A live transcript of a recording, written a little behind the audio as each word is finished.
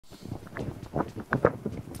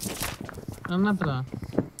ನನ್ನ ಹತ್ರ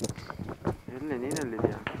ಎಲ್ಲಿ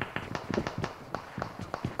ನೀನೆಲ್ಲಿದ್ಯಾ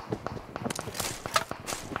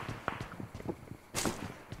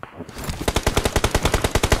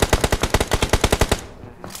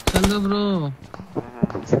ಚಂದು ಬ್ರೋ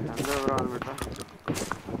ಅಂದ್ಬಿಟ್ಟು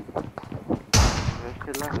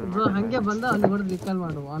ಎಷ್ಟಿಲ್ಲ ಬ್ರೋ ಹಂಗೆ ಬಂದ ಅಲ್ಲಿ ಹೊಡೆದು ರಿಕಾಲ್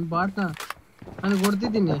ಮಾಡು ಅವ್ನು ಬಾಟ್ನ ನನಗೆ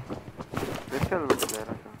ಹೊಡ್ತಿದ್ದೀನಿ ಎಷ್ಟು ಹೆಲ್ಮೆಟ್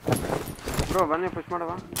ಇಲ್ಲ ಬ್ರೋ ಬನ್ನಿ ಪುಷ್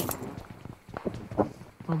ಮಾಡುವ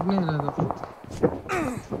ಒಬ್ಬನೇ ಇರೋದು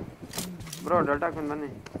ಬ್ರೋ ಡಲ್ಟ್ ಹಾಕೊಂಡು ಬನ್ನಿ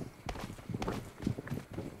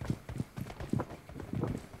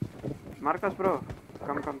Marcus bro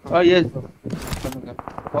come yes bro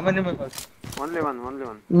how many members only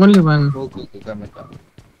one okay come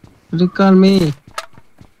recall me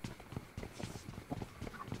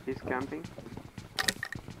he's camping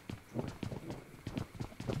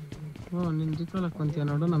ನೀನು ರಿಕಾಲ್ ಹಾಕೊಂತೀಯ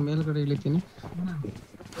ನೋಡು ನಮ್ಮ ಮೇಲ್ಗಡೆ ಇಳಿತೀನಿ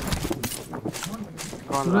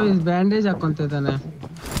ಬ್ರೋ ಇಸ್ ಬ್ಯಾಂಡೇಜ್ ಹಾಕೊಂತ ಇದ್ದಾನೆ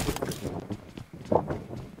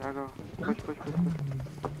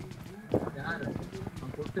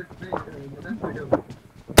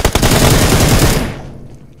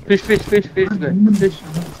fish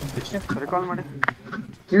recall ಮಾಡಿ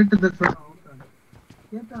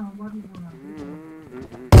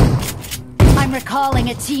I'm recalling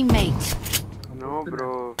a teammate. No bro.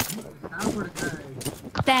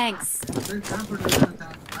 Thanks.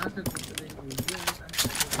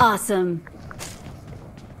 Awesome.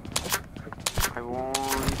 I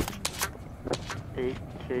want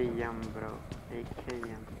 8km bro.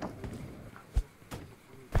 8km.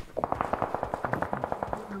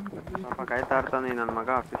 ಸ್ವಲ್ಪ ಕಾಯ್ತಾ ಇರ್ತಾನೆ ನನ್ನ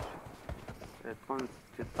ಮಗ ಫಿಶ್ ಎತ್ಕೊಂಡು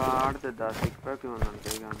ಚಿತ್ತಾಡ್ತಿದ್ದ ಸಿಕ್ಬೇಕು ಇವನು ನನ್ನ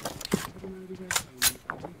ಕೈಗೆ ಅಂತ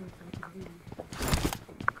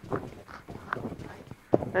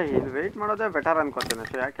ಇಲ್ಲಿ ವೇಟ್ ಮಾಡೋದೇ ಬೆಟರ್ ಅನ್ಕೋತೀನಿ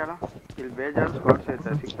ಸೊ ಯಾಕೆ ಹೇಳ ಇಲ್ಲಿ ಬೇಜಾರು ಸ್ಕೋರ್ಸ್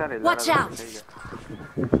ಐತೆ ಸಿಗ್ತಾರೆ ಇಲ್ಲ ಕೈಗೆ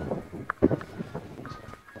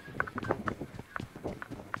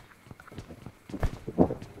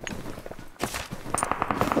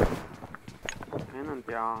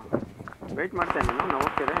ಏನಂತೀಯಾ ವೇಟ್ ಮಾಡ್ತೇನೆ ನಾನು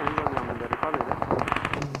ಹೋಗ್ತಿದೆ ಹೆಂಗೆ ನಮ್ಮದು ರಿಕಾಲ್ ಇದೆ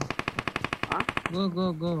ಹಾಂ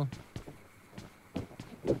ಗೋ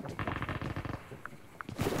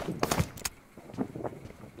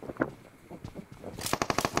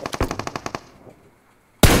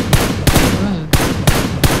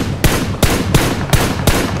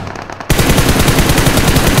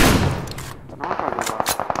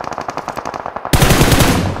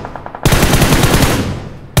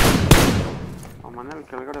ಮನೇಲಿ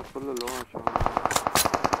ಕೆಳಗಡೆ ಫುಲ್ಲು ಲೋ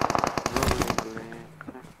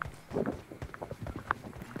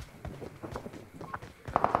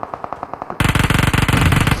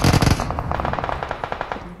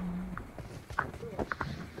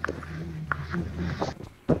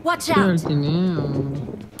Watch out!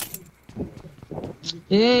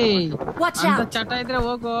 ಏಯ್ Watch ಅಂತ out! ಚಟ ಇದ್ರೆ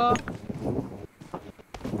ಹೋಗು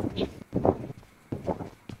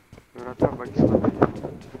ಇವ್ರ ಹತ್ರ ಬಗ್ಗೆ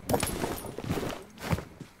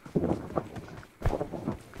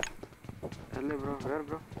ಎಲ್ಲಿ bro wear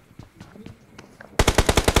bro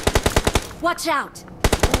Watch out!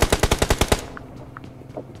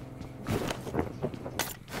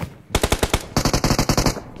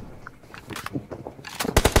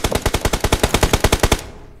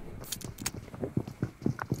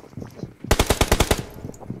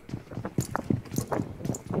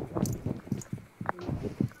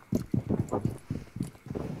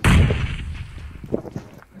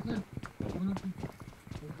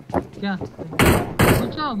 क्या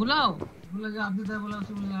पूछो बुलाओ बोला आप भी बोला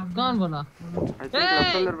कौन बोला I think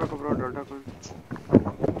left ಅಲ್ಲಿ ಇರಬೇಕು ಬ್ರೋ ಡಾಟಾ ಕಾನ್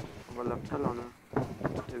ಒಬ್ಬ ಲೆಫ್ಟ್ ಅಲ್ಲಿ ಅವನು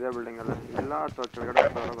ಇದೇ ಬಿಲ್ಡಿಂಗ್ ಅಲ್ಲ ಇಲ್ಲ ಅಥವಾ ಕೆಳಗಡೆ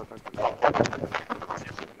ಹೋಗ್ತಾರೋ ಗೊತ್ತಾಗ್ತಿಲ್ಲ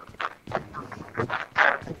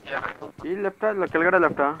ಈ ಲೆಫ್ಟ್ ಅಲ್ಲ ಕೆಳಗಡೆ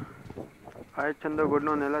ಲೆಫ್ಟಾ ಹಾಯ್ ಚಂದ ಗುಡ್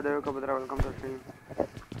ನೋನ್ ಎಲ್ಲ ದೇವಕ ಭದ್ರ welcome to stream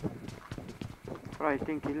bro I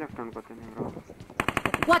think ಈ ಲೆಫ್ಟ್ ಅನ್ಕೋತೀನಿ ಬ್ರೋ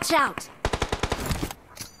Watch out!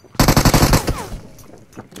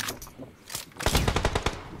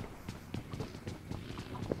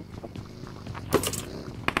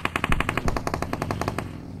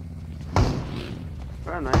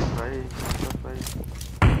 nice भाई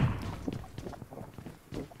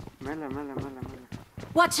मेले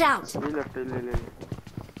Watch out! ಈ ಲೆಫ್ಟ್ ಇಲ್ಲಿ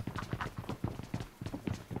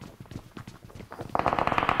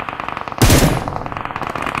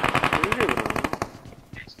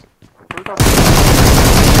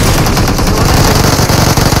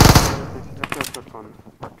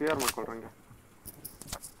ಕ್ಲಿಯರ್ ಮಾಡ್ಕೊಳ್ರಂಗೆ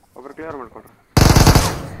ಒಬ್ರು ಕ್ಲಿಯರ್ ಮಾಡ್ಕೊಳ್ರಿ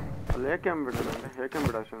ಅಲ್ಲಿ ಏಕೆ ಬಿಡು ನನಗೆ ಏಕೆ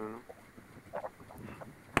ಬಿಡ ಅಷ್ಟೇ ನಾನು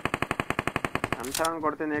M7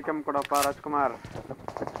 ಕೊಡ್ತೀನಿ ಏಕೆ ಕೊಡಪ್ಪ ರಾಜ್ಕುಮಾರ್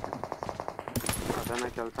ಅದೇನ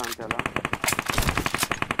ಕೆಲಸ ಅಂತೆಲ್ಲ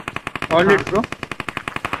All it, bro.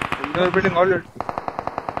 They are building all it.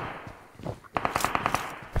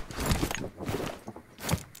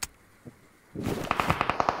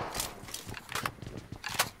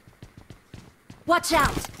 Watch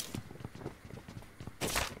out!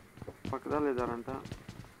 ಪಕ್ಕದಲ್ಲಿ ಇದಾರಂತ.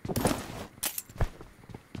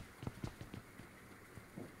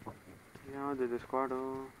 ಯಾವ್ದಿದೆ ಸ್ಕ್ವಾಡು?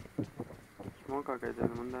 ಸ್ಮೋಕ್ ಹಾಕೈತೆ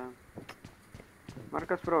ಮುಂದೆ.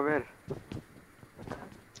 Marcus bro, where?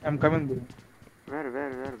 I'm coming, bro. Where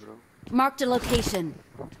bro? Marked a location.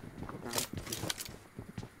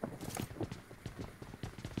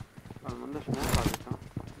 ಅಲ್ಲಿ ಮುಂದೆ ಸ್ಮೋಕ್ ಆಗಿತ್ತು.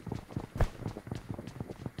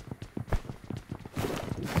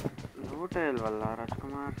 ಲೂಟೇ ಇಲ್ವಲ್ಲ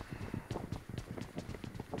ರಾಜ್ಕುಮಾರ್.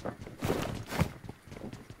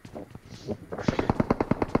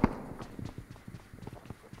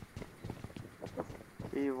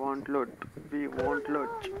 We won't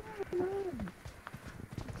loot.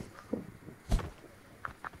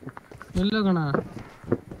 ಎಲ್ಲೋಗೋಣ?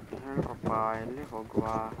 ಹೇಳ್ರಪ್ಪ, ಎಲ್ಲಿ ಹೋಗುವ?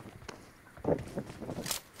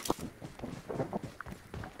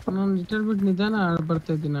 ನಾನು ಲಿಟಲ್ ಬಿಟ್ ನಿಧಾನ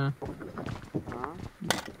ಬರ್ತಾ ಇದ್ದೀನ.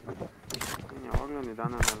 ಯಾವಾಗಲೂ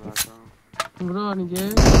ನಿಧಾನ ಬ್ರೋ ಅವನಿಗೆ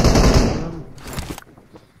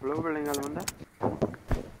ಬ್ಲೂ ಬಿಲ್ಡಿಂಗ್ ಅಲ್ಲಿ ಮುಂದೆ.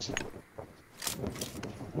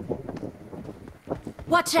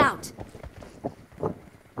 Watch out!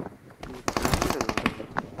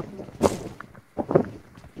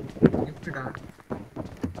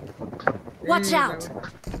 Watch out!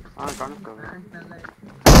 ಕಾಣಿಸ್ತದೆ.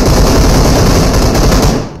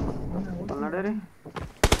 ನಡೀರಿ.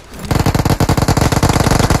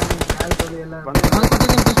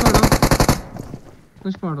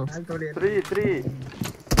 ಪುಷ್ ಮಾಡು. 3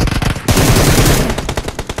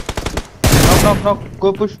 Knock. Go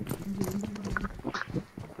push.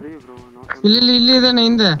 3 bro. ಇಲ್ಲಿ ಇದಾನೆ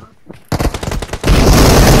ಹಿಂದೆ.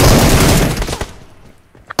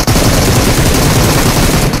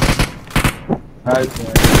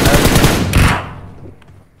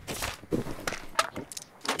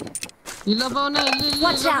 ಇಲ್ಲೊಬ್ಬವನೇ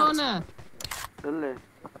ಇಲ್ಲೊಬ್ಬವನೇ. ಎಲ್ಲಿ?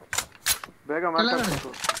 ಬೇಗ ಮಾಡ್ಬೇಕು.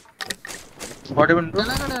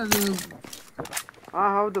 ಕೆಳಗಡೆ ಅದು.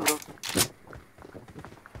 ಹೌದು ಬ್ರೋ.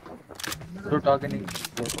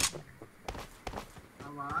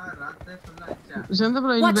 ಚಂದ್ರ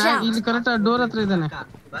ಬ್ರೋ ಇಲ್ಲಿ ಕರೆಕ್ಟ್ ಡೋರ್ ಹತ್ರ ಇದ್ದಾನೆ.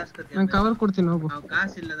 ನಾನು ಕವರ್ ಕೊಡ್ತೀನಿ ಹೋಗು.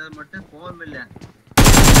 ಕಾಸಿಲ್ಲದ ಮಟ್ಟ ಫೋನ್ ಮೇಲೆ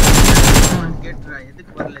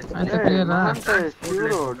எதுக்கு வரல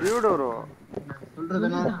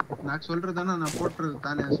நான் சொல்றதானே நான் போட்டுறது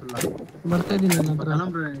தானே சொல்ல ಬರ್ತಾ ಇದೀನಿ ನಾನು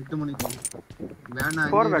கிளம்புறேன் 8 மணிக்கு வேணா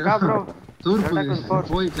தூர்ப்பு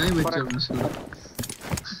போய் கை வெச்சேன்னு சொல்ல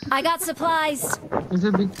I got supplies. He's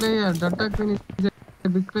a big player. Data Queen is a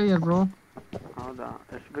big player, bro. ಹೌದಾ?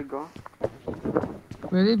 ಎಷ್ಟು ಬಿಗ್?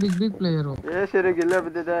 Very big player. ಸರಿ ಇಲ್ಲೇ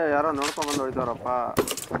ಬಿದ್ದಿದೆ, ಯಾರೋ ನೋಡ್ಕೊಂಡ್ ಬಂದು ಹೋಯ್ತಾರಪ್ಪ.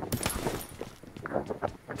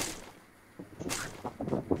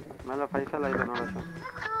 ಮೇಲೆ ಫೈಸಲ್ ಆಯ್ತು ನೋಡೋಣ.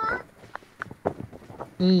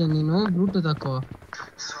 ನೀನು ಬ್ಲೂಟೂತ್ ಹಾಕೋ.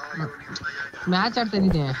 ಮ್ಯಾಚ್ ಆಡ್ತಾ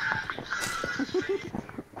ಇದ್ದೀನಿ.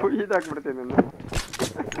 ಕುಯ್ದಾಕ್ಬಿಡ್ತೀನಿ ನಾನು.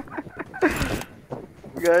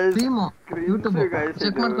 ಗೈಸ್ ಯೂಟ್ಯೂಬ್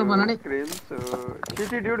ಚೆಕ್ ಮಾಡ್ಕೊ ನೋಡಿ.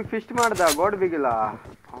 ಚಿಟಿ ಡ್ಯೂಡ್ ಫಿಸ್ಟ್ ಮಾಡ್ದ ಗೋಡ್ ಬಿಗಿಲ್ಲ.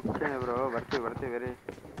 ಓಕೆ ಬ್ರೋ, ಬರ್ತೀವಿ ರೀ.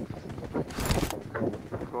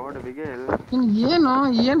 ಗೋಡ್ ಬಿಗಿಲ್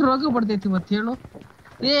ಏನು ರೋಗ ಬರ್ತೈತಿ ಇವತ್ತು ಹೇಳು.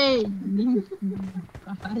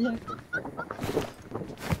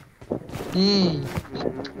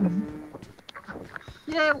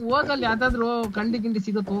 ಹೋಗಲ್ಲಿ ಯಾವ್ದಾದ್ರು ಕಂಡಿ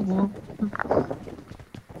ಸಿಗತ್ ಹೋಗು.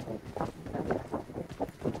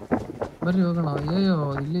 ಬರ್ರಿ ಹೋಗೋಣ. ಅಯ್ಯೋ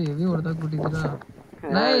ಇಲ್ಲಿ ಹೆವಿ ಹೊಡೆದಾಕ್ಬಿಟ್ಟಿದ್ದೀರಾ.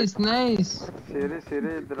 ನೈಸ್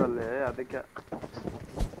ಸಿರಿ ಇದ್ರಲ್ಲಿ ಅದಕ್ಕೆ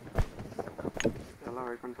ಎಲ್ಲ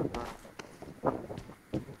ವೈಕೊಂಡ್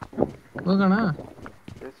ಹೋಗೋಣ.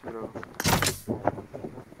 ಎಸ್ ಬ್ರೋ,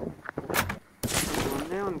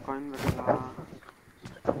 ಒಂದೇ ಒಂದು ಕಾಯಿನ್ ಬರಲ್ಲ.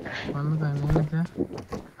 ಒಂದು ಕಾಯಿನ್ ಏನಕ್ಕೆ?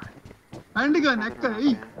 ಅಂಡಿಗ ನೆಕ್ಕ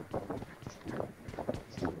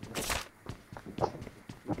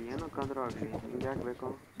ಏನಕ್ಕಾದ್ರೂ ಆಗ್ಲಿ, ಹಿಂಗೆ ಯಾಕಬೇಕು?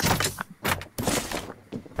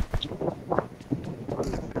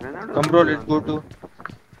 Come bro, let's go to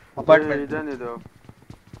apartment. ಇದೇನಿದು?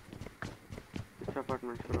 Which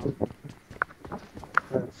apartment bro?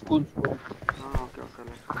 School. Okay.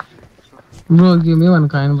 Bro, give me one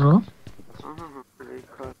coin, bro.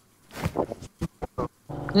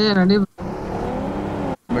 Hey, Randy.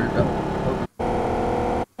 Build up.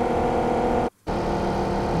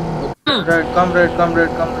 Right, come right.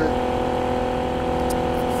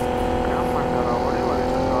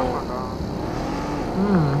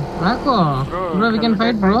 Marco, bro, we can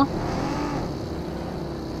fight, bro.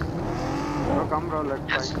 Bro, come bro, let's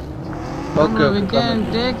fight. Okay, we okay, can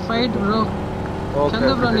come take fight bro. Okay,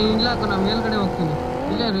 Chandra bro okay. ನೀನು ಇಲ್ಲ ನಾನು ಮೇಲ್ಗಡೆ ಹೋಗ್ತೀನಿ.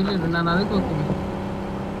 ಇಲ್ಲೇ ನಾನು ಅದಕ್ಕೆ ಹೋಗ್ತೀನಿ.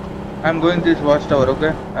 I'm going to this watchtower,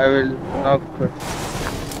 okay? I will knock first.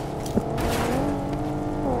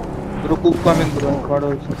 Bro, cook coming, bro. Squad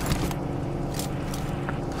also.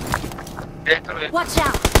 Watch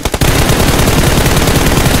out!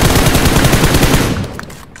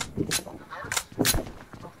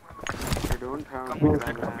 I don't have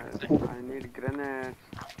grenades. I need grenades.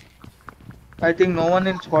 I think no one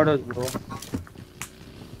in squad house, bro.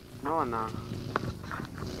 No one.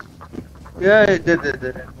 Yeah,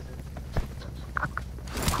 there.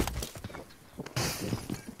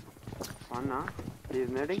 One. He is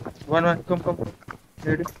nading. One, come.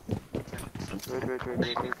 Nading. Wait.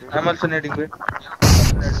 I'm also nading, wait.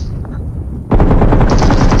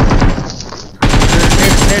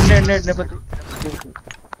 Nade, but.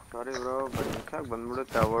 Sorry bro, but ಮಿಸ್ಸಾಗಿ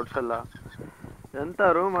ಬಂದ್ಬಿಡುತ್ತೆ ಆ words ಎಲ್ಲ. ಎಂತ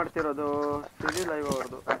room ಮಾಡ್ತಿರೋದು ಸಿಡಿ live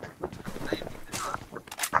ಅವ್ರದ್ದು.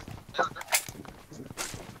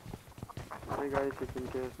 Hey guys, if in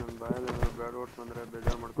case ನಮ್ಮ ಬಾಯಲ್ಲಿ bad words ಬಂದ್ರೆ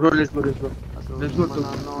ಬೇಜಾರು ಮಾಡ್ಕೊಂಡು. Bro, let's go. Let's go to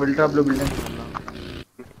Build building.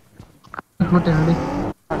 ಮತ್ತೆ ನೋಡಿ.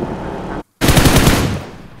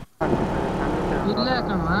 ಇಲ್ಲ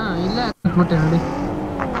ಕಣವಾ, ಇಲ್ಲ ಮತ್ತೆ ನೋಡಿ.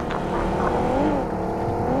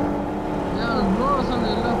 ಬ್ರೋ ಸಂಗ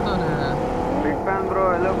ಎಲ್ಲ ಹೋಗ್ತಾರೆ. ಬಿಗ್ ಫ್ಯಾನ್ ಬ್ರೋ,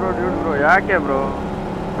 ಎಲ್ಲೋ ಬ್ರೋ, ಡ್ಯೂಡ್ ಬ್ರೋ, ಯಾಕೆ ಬ್ರೋ?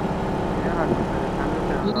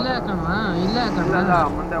 ಇಲ್ಲ ಕಣವಾ, ಇಲ್ಲ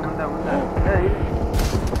ಮುಂದೆ.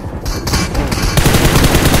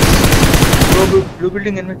 Blue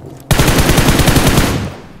building enemy.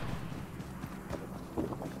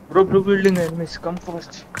 Bro, blue building enemies. Come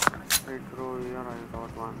fast. Wait bro, here I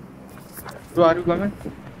got one. Bro, are you coming?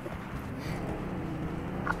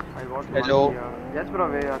 I got Hello. one here. Yes bro,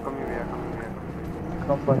 we are coming.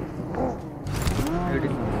 Come fast.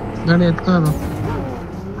 Waiting. ಗಾಡಿ ಎತ್ಕೊಳ್ಳೋದು.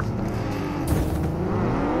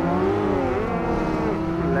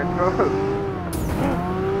 Let's go.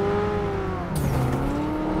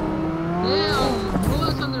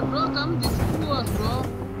 Bro, come this to us, bro.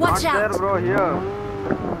 Watch Not there out! bro, here.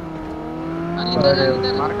 ಅಲ್ಲಿದ್ದಾರೆ.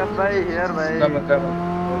 Marcus bhai, here bhai. Come. Okay.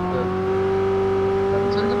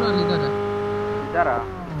 Chandra bro ಅಲ್ಲಿದ್ದಾರೆ. ಇದ್ದಾರಾ?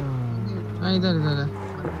 ಹಾ ಇದ್ದಾರೆ.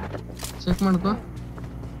 Check ಮಾಡ್ಕೋ.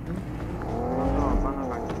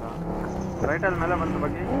 Right ಅಲ್ಲಿ ಮೇಲೆ ಬಂತು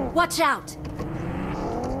ಬಗ್ಗೆ. Watch out!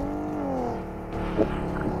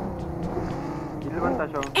 ಇಲ್ಲಿ ಬಂತ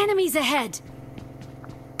show. Enemies ahead!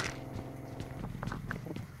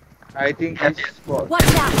 I think this spot.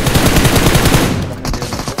 Watch out!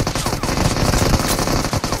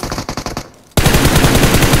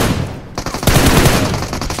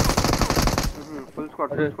 Full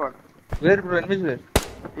squad. Where, bro? Enemies where?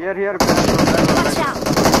 Here. Watch out!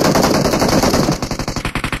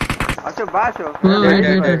 Acho, basho.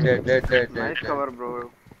 Dead. Nice cover, bro.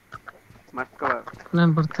 Must cover.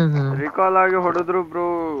 ನಾನು ಬರ್ತಾ ಇದ್ದೇನೆ. Recall ಆಗಿ ಹೊಡೆದ್ರು ಬ್ರೋ.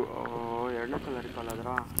 ಎರಡನೇ ಸಲ recall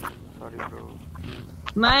ಆದ್ರಾ? Sorry bro.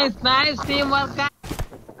 Nice team work.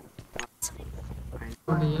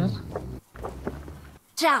 ನೋಡಿ ಯಾರ್?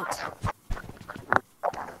 Watch out!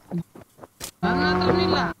 ನನ್ನ ಹತ್ರ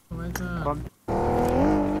ಇಲ್ಲ.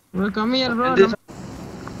 Bro, come here bro.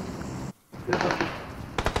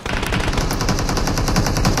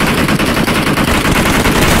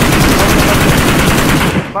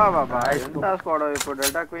 ಬಾ ಎಂತ ಸ್ಕ್ವಾಡ್ ಆಯ್ತು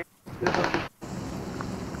delta queen.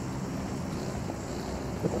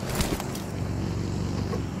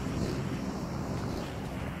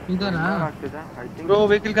 ಇದಾರಾ? Bro,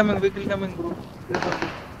 vehicle coming, bro.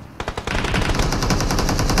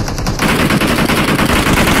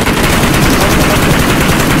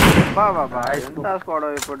 ಬಾ ಎಂತ ಸ್ಕ್ವಾಡ್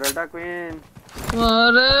ಆಯ್ತು ಡೆಲ್ಟಾ ಕ್ವೀನ್.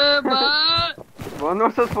 ಅರೆ ಬಾ 1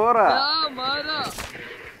 vs 4 क्या मारा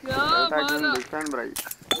defend bright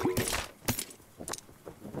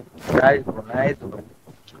nice bro.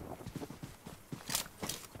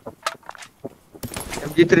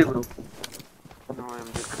 MG3 bro. No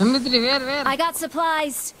MG3 where I got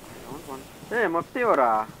supplies. Hey Mufti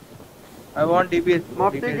ora I want DPS.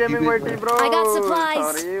 Mufti gaming YT bro. I got supplies.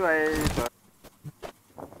 Sorry bhai.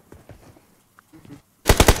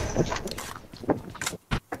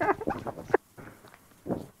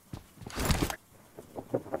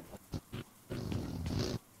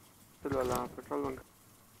 Petrol bunk.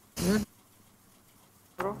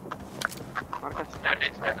 Bro. Marcus.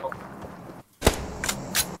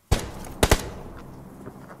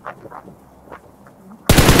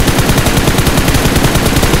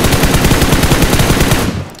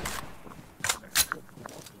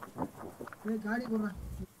 गाड़ी बोल रहा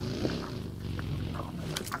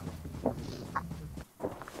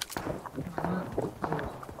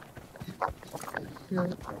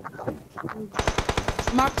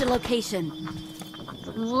Marked a location.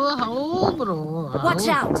 Oh, bro. Watch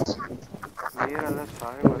out! ನೀರೆಲ್ಲ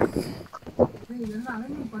ಸಾಯಿ ಬರುತ್ತೆ ಇದು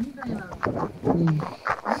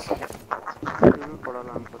ಕೊಡಲ್ಲ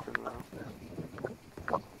ಅನ್ಕೋತೀನಿ ನಾನು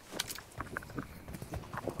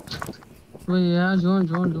Yeah, zone.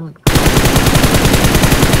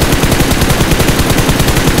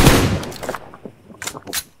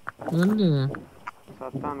 ಎಲ್ಲಿ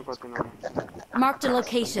ಸತ್ತ ಅನ್ಕೋತೀನಿ ನಾನು Marked a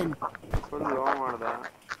location. Full low ಮಾಡ್ದ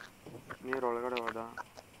ನೀರ್ ಒಳಗಡೆ ಹೋದ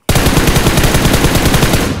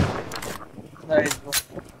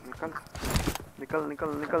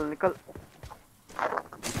ನಿಕಲ್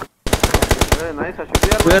ಏ nice Ashok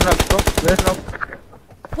Where knock, bro? Where knock?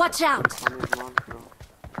 Watch out!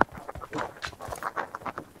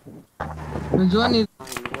 Zone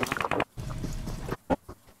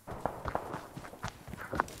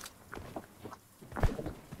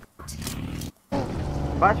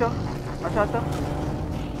ಬಾಚೋ ಅಚ್ಚಾ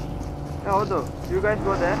ಹೌದು you guys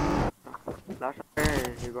go there last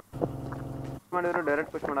ಈಗ ಮಾಡಿದ್ರು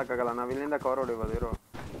ಡೈರೆಕ್ಟ್ ಪುಷ್ ಮಾಡೋಕ್ಕಾಗಲ್ಲ ನಾವು ಇಲ್ಲಿಂದ ಕವರ್ ಹೊಡಿಬೋದು ಇರೋ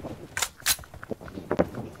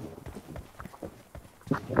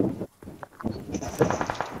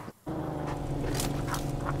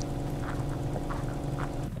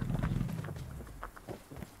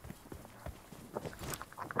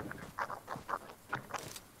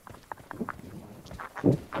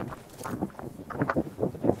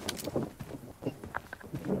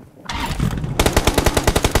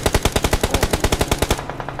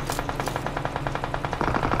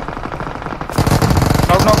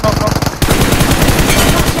Knock.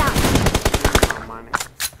 Watch out!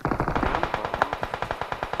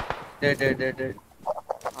 Dead.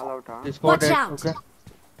 All out, huh? He's Watch dead. out. Okay.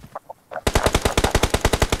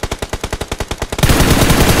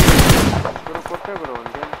 Bro, ಕೊಟ್ಟೆ bro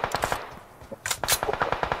ಅವನಿಗೆ.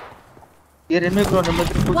 Here enemy bro, number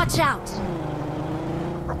 3. Watch out!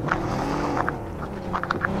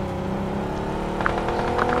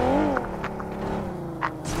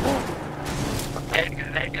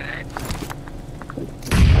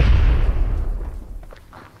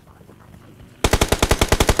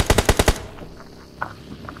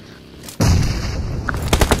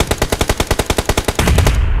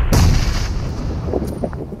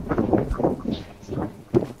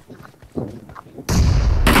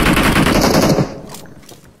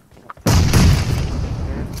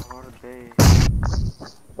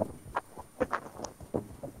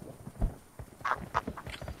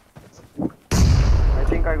 I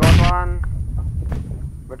think I got one.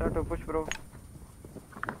 Better to push, bro.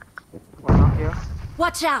 One knock here.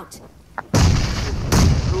 Watch out! 2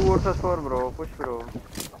 versus 4, bro. Push, bro.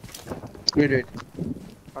 Wait.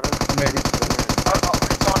 Or else Made it. Oh,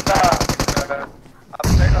 it's on the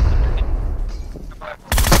upside of the building.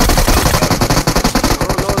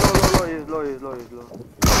 Low. He's low.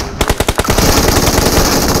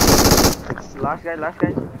 Last guy.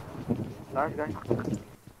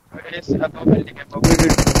 It's above building. Wait.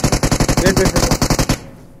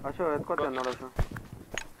 Asho, ಎತ್ಕೊತಾನೆ ನೋಡು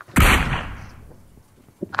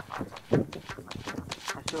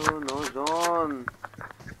Asho, no zone.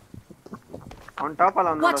 On top ಅಲ್ಲ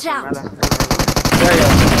ನೋಡು Watch out. ಮೇಲೆ.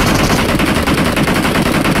 Yeah.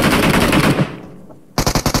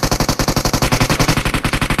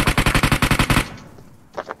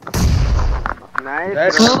 Nice,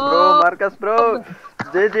 That's bro. Marcus, bro.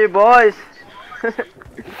 GG, boys.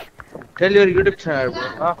 Tell your YouTube channel, bro.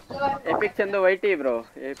 Huh? Epic Chandu YT, bro.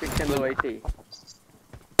 Epic Chandu YT.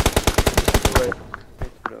 Yes,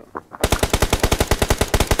 bro.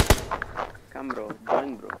 Come, bro.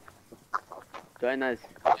 Join us.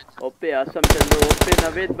 OP, awesome Chandu. OP,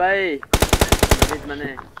 Navid, bye. Navid,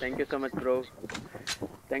 mane. Thank you so much, bro.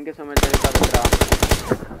 Thank you so much, Arita.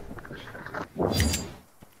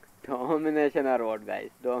 Domination or what, guys?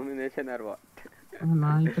 Domination or what?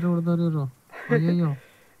 ನಾಯಿಕರು ಹೊಡೆದವ್ರು ಇವರು ಅಯ್ಯಯ್ಯೋ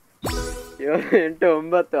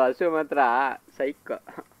 8-9 ಹಸು ಮಾತ್ರ ಸೈಕ್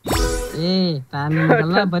ನಾನು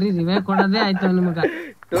ನಿಮಗೆಲ್ಲ ಬರೀ ರಿವೇ ಕೊಡೋದೇ ಆಯ್ತು ನಿಮಗೆ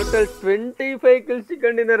ಟೋಟಲ್ 25 kills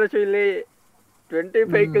ಸಿಕ್ಕೊಂಡಿದ್ದಾರೆ ಅಶು ಇಲ್ಲಿ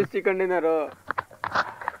 25 kills ಸಿಕ್ಕೊಂಡಿದ್ದಾರೆ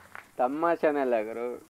ತಮಾಷೆನಲ್ಲ ಗುರು